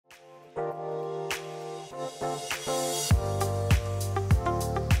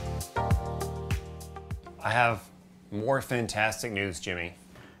I have more fantastic news, Jimmy.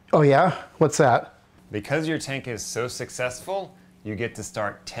 Oh yeah? What's that? Because your tank is so successful, you get to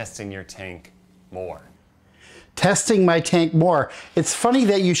start testing your tank more. Testing my tank more. It's funny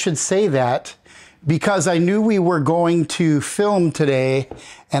that you should say that because I knew we were going to film today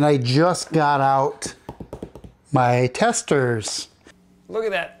and I just got out my testers. Look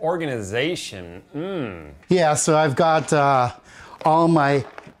at that organization. Yeah, so I've got all my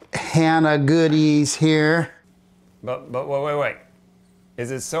Hannah goodies here. But wait.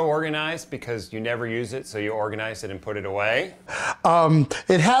 Is it so organized because you never use it, so you organize it and put it away?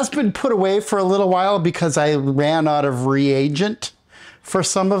 It has been put away for a little while because I ran out of reagent for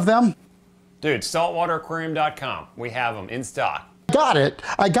some of them. Dude, SaltwaterAquarium.com. We have them in stock.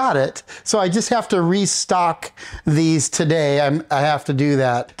 I got it. So I just have to restock these today. I have to do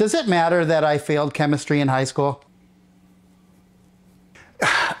that. Does it matter that I failed chemistry in high school?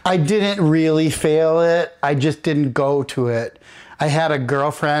 I didn't really fail it. I just didn't go to it. I had a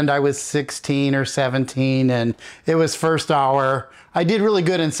girlfriend. I was 16 or 17 and it was first hour. I did really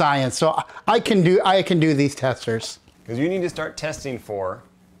good in science, so I can do these testers. Because you need to start testing for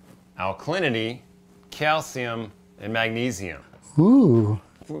alkalinity, calcium, and magnesium. Ooh.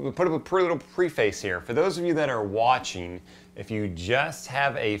 We'll put up a pretty little preface here. For those of you that are watching, if you just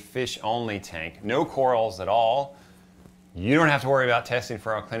have a fish-only tank, no corals at all, you don't have to worry about testing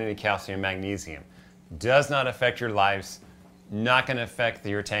for alkalinity, calcium, and magnesium. Does not affect your lives, not going to affect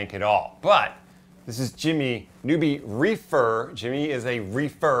your tank at all. But this is Jimmy, Newbie Reefer. Jimmy is a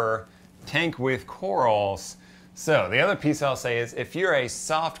reefer tank with corals. So the other piece I'll say is if you're a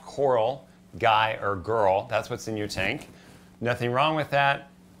soft coral guy or girl, that's what's in your tank. Nothing wrong with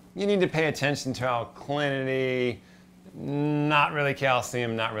that. You need to pay attention to alkalinity, not really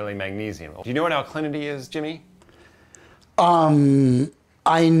calcium, not really magnesium. Do you know what alkalinity is, Jimmy?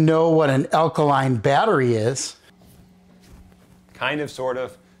 I know what an alkaline battery is. Kind of, sort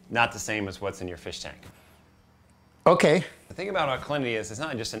of, not the same as what's in your fish tank. Okay. The thing about alkalinity is it's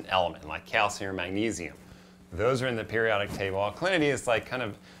not just an element like calcium or magnesium. Those are in the periodic table. Alkalinity is like kind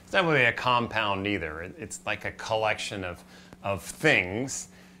of, it's not really a compound either. It's like a collection of things.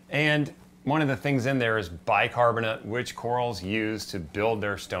 And one of the things in there is bicarbonate, which corals use to build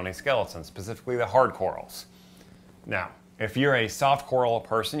their stony skeleton, specifically the hard corals. Now, if you're a soft coral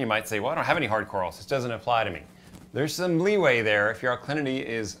person, you might say, well, I don't have any hard corals. This doesn't apply to me. There's some leeway there. If your alkalinity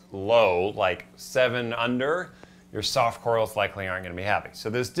is low, like 7 under, your soft corals likely aren't going to be happy. So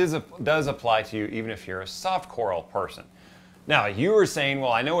this does apply to you even if you're a soft coral person. Now, you were saying,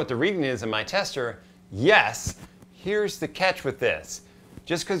 well, I know what the reading is in my tester. Yes, here's the catch with this.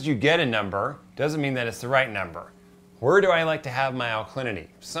 Just because you get a number doesn't mean that it's the right number. Where do I like to have my alkalinity?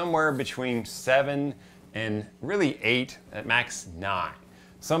 Somewhere between 7 and really 8, at max 9.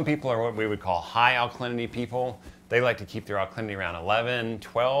 Some people are what we would call high alkalinity people. They like to keep their alkalinity around 11,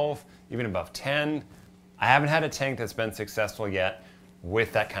 12, even above 10. I haven't had a tank that's been successful yet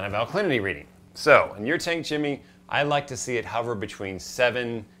with that kind of alkalinity reading. So in your tank, Jimmy, I like to see it hover between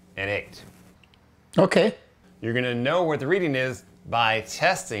 7 and 8. Okay. You're gonna know what the reading is by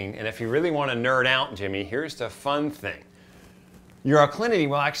testing, and if you really wanna nerd out, Jimmy, here's the fun thing. Your alkalinity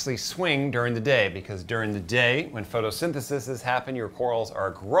will actually swing during the day because during the day, when photosynthesis has happened, your corals are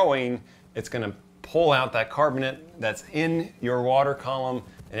growing, it's gonna pull out that carbonate that's in your water column,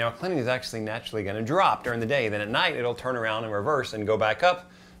 and the alkalinity is actually naturally gonna drop during the day. Then at night, it'll turn around and reverse and go back up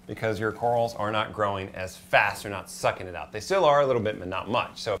because your corals are not growing as fast, they're not sucking it out. They still are a little bit, but not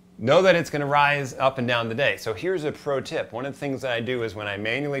much. So know that it's gonna rise up and down the day. So here's a pro tip. One of the things that I do is when I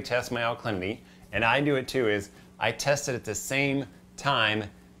manually test my alkalinity, and I do it too, is I test it at the same time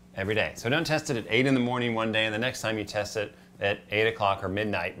every day. So don't test it at 8 in the morning one day and the next time you test it at 8 o'clock or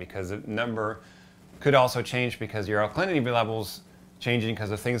midnight because the number could also change because your alkalinity levels changing because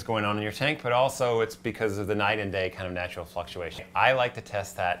of things going on in your tank, but also it's because of the night and day kind of natural fluctuation. I like to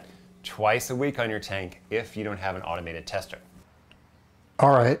test that twice a week on your tank if you don't have an automated tester. All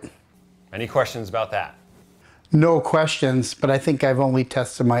right. Any questions about that? No questions, but I think I've only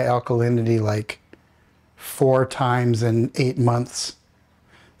tested my alkalinity like 4 times in 8 months.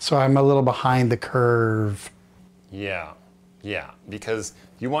 So I'm a little behind the curve. Yeah, because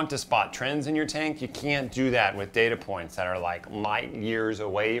you want to spot trends in your tank. You can't do that with data points that are like light years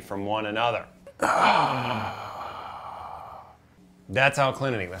away from one another. That's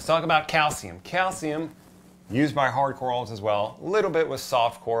alkalinity. Let's talk about calcium. Calcium, used by hard corals as well, a little bit with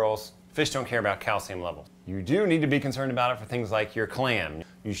soft corals. Fish don't care about calcium levels. You do need to be concerned about it for things like your clam.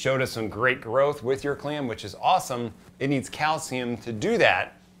 You showed us some great growth with your clam, which is awesome. It needs calcium to do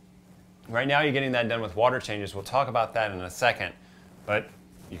that. Right now you're getting that done with water changes. We'll talk about that in a second. But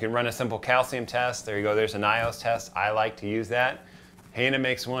you can run a simple calcium test. There you go, there's an iOS test. I like to use that. Hannah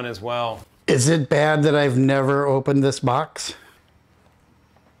makes one as well. Is it bad that I've never opened this box?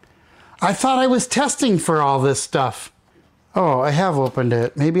 I thought I was testing for all this stuff. Oh, I have opened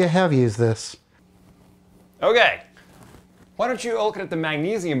it. Maybe I have used this. Okay, why don't you look at the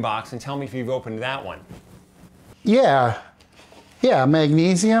magnesium box and tell me if you've opened that one. Yeah,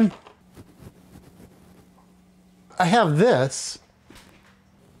 magnesium. I have this.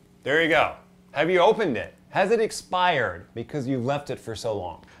 There you go. Have you opened it? Has it expired because you've left it for so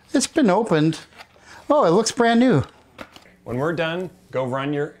long? It's been opened. Oh, it looks brand new. When we're done, go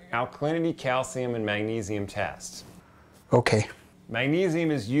run your alkalinity, calcium, and magnesium tests. Okay.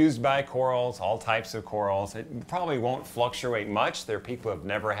 Magnesium is used by corals, all types of corals. It probably won't fluctuate much. There are people who have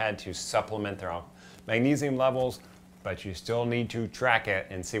never had to supplement their magnesium levels, but you still need to track it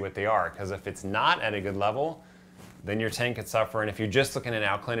and see what they are, because if it's not at a good level, then your tank could suffer, and if you're just looking at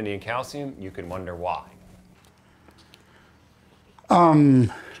alkalinity and calcium, you could wonder why.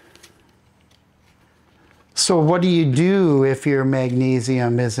 So what do you do if your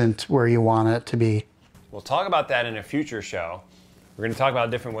magnesium isn't where you want it to be? We'll talk about that in a future show. We're going to talk about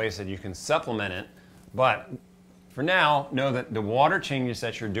different ways that you can supplement it, but for now, know that the water changes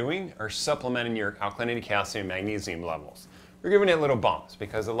that you're doing are supplementing your alkalinity, calcium, magnesium levels. We're giving it little bumps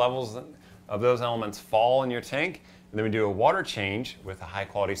because the levels of those elements fall in your tank, and then we do a water change with a high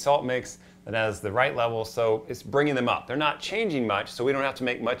quality salt mix that has the right level, so it's bringing them up. They're not changing much, so we don't have to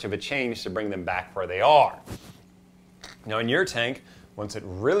make much of a change to bring them back where they are. Now in your tank, once it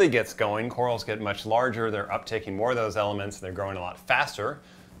really gets going, corals get much larger, they're uptaking more of those elements, they're growing a lot faster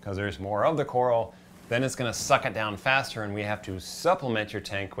because there's more of the coral, then it's going to suck it down faster, and we have to supplement your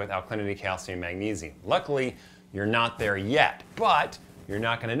tank with alkalinity, calcium, magnesium. Luckily, you're not there yet, but you're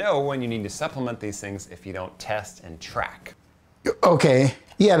not going to know when you need to supplement these things if you don't test and track. Okay,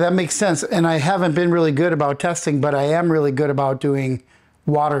 yeah, that makes sense. And I haven't been really good about testing, but I am really good about doing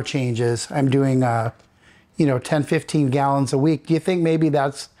water changes. I'm doing 10, 15 gallons a week. Do you think maybe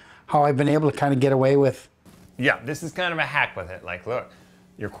that's how I've been able to kind of get away with? Yeah, this is kind of a hack with it. Like, look,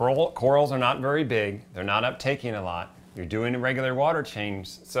 your corals are not very big. They're not uptaking a lot. You're doing a regular water change,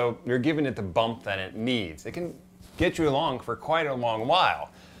 so you're giving it the bump that it needs. It can get you along for quite a long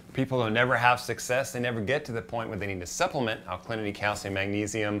while. People who never have success, they never get to the point where they need to supplement alkalinity, calcium,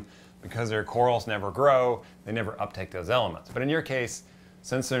 magnesium because their corals never grow, they never uptake those elements. But in your case,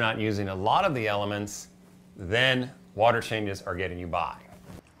 since they're not using a lot of the elements, then water changes are getting you by.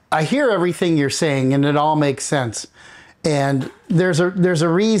 I hear everything you're saying and it all makes sense. And there's a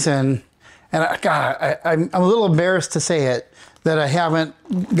reason, and I'm a little embarrassed to say it, that I haven't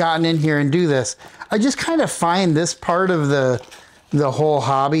gotten in here and do this. I just kind of find this part of the whole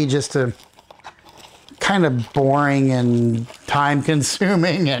hobby just a kind of boring and time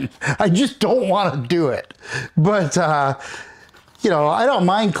consuming, and I just don't want to do it. But I don't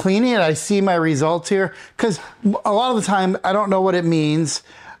mind cleaning it. I see my results here because a lot of the time I don't know what it means.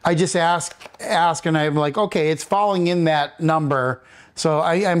 I just ask and I'm like, okay, it's falling in that number. So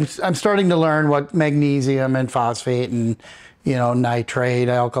I'm starting to learn what magnesium and phosphate and nitrate,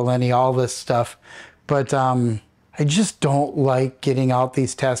 alkalinity, all this stuff. But I just don't like getting out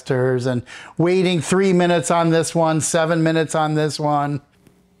these testers and waiting 3 minutes on this one, 7 minutes on this one.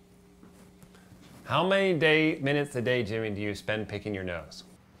 How many minutes a day, Jimmy, do you spend picking your nose?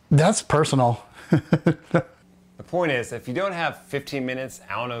 That's personal. The point is, if you don't have 15 minutes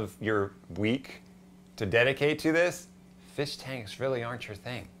out of your week to dedicate to this, fish tanks really aren't your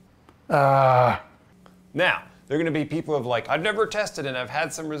thing. Now, there are going to be people who have I've never tested and I've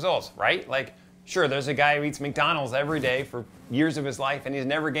had some results, right? Sure, there's a guy who eats McDonald's every day for years of his life and he's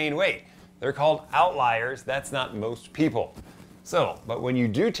never gained weight. They're called outliers. That's not most people. But when you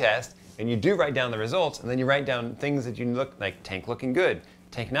do test and you do write down the results and then you write down things that you look like, tank looking good,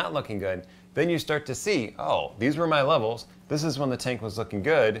 tank not looking good, then you start to see, oh, these were my levels. This is when the tank was looking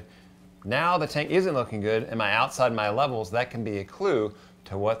good. Now the tank isn't looking good. Am I outside my levels? That can be a clue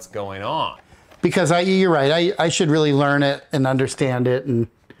to what's going on. Because you're right. I should really learn it and understand it, and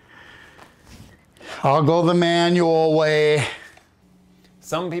I'll go the manual way.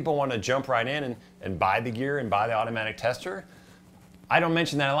 Some people want to jump right in and buy the gear and buy the automatic tester. I don't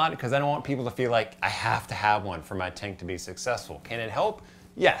mention that a lot because I don't want people to feel like I have to have one for my tank to be successful. Can it help?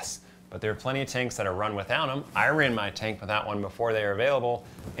 Yes, but there are plenty of tanks that are run without them. I ran my tank without one before they were available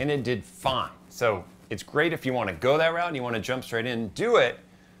and it did fine. So it's great if you want to go that route and you want to jump straight in, do it.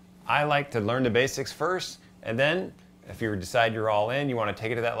 I like to learn the basics first, and then if you decide you're all in, you want to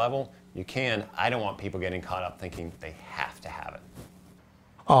take it to that level, you can. I don't want people getting caught up thinking they have to have it.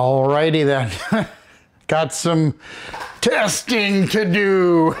 Alrighty then. Got some testing to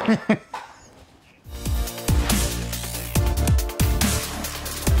do.